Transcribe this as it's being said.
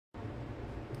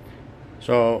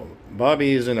So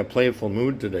Bobby is in a playful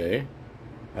mood today,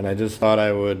 and I just thought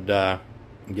I would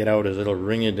get out his little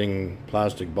ring-a-ding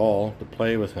plastic ball to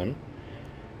play with him.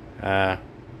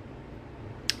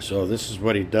 So this is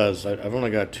what he does. I've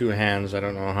only got two hands. I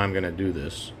don't know how I'm going to do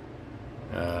this.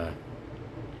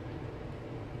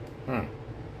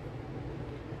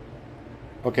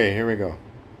 Okay, here we go.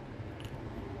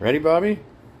 Ready, Bobby?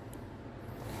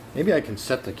 Maybe I can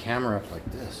set the camera up like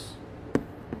this.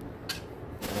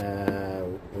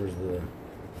 Where's the...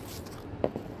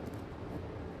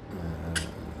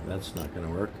 that's not going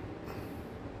to work.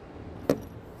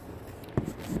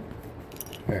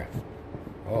 There.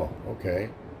 Oh, okay.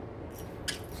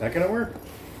 Is that going to work?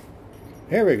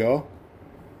 Here we go.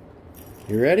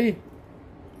 You ready?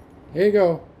 Here you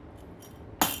go.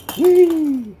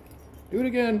 Whee! Do it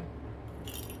again.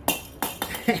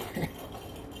 That's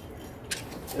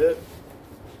it.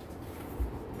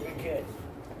 Okay.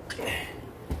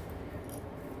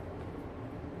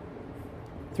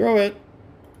 Throw it.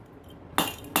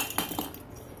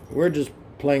 We're just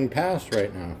playing pass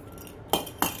right now,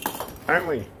 aren't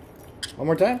we? One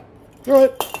more time. Throw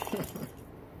it.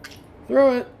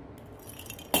 Throw it.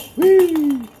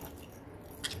 Whee!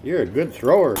 You're a good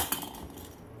thrower.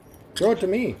 Throw it to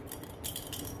me.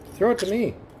 Throw it to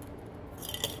me.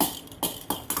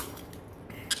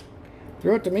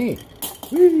 Throw it to me.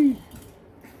 Whee!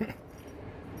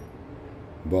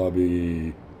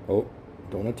 Bobby. Oh,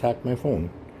 don't attack my phone.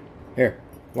 Here,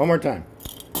 one more time.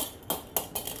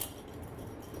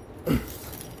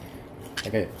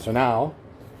 Okay, so now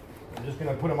I'm just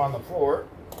gonna put him on the floor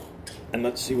and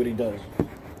let's see what he does.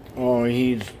 Oh,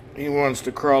 he wants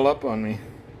to crawl up on me.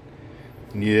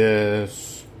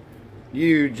 Yes.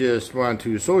 You just want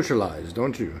to socialize,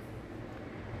 don't you?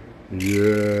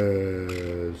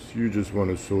 Yes, you just want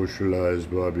to socialize,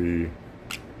 Bobby.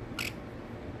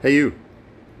 Hey, you.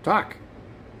 Talk.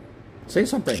 Say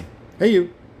something. Hey,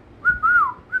 you.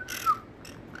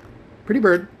 Pretty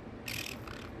bird.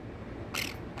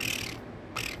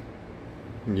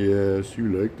 Yes,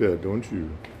 you like that, don't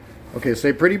you? Okay,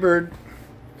 say pretty bird.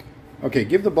 Okay,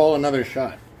 give the ball another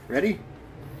shot. Ready?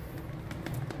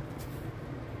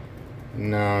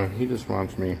 No, he just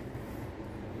wants me.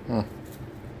 Huh.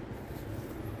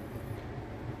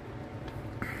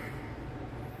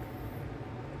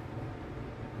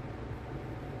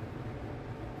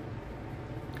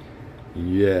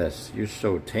 Yes, you're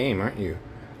so tame, aren't you?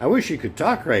 I wish you could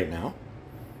talk right now.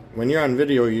 When you're on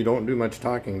video, you don't do much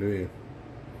talking, do you?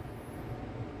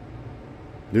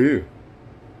 Do you?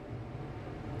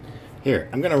 Here,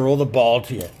 I'm gonna roll the ball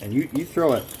to you, and you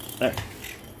throw it. There.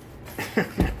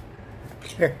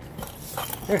 Here.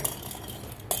 Here.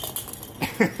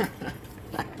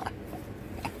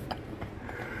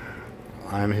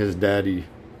 I'm his daddy.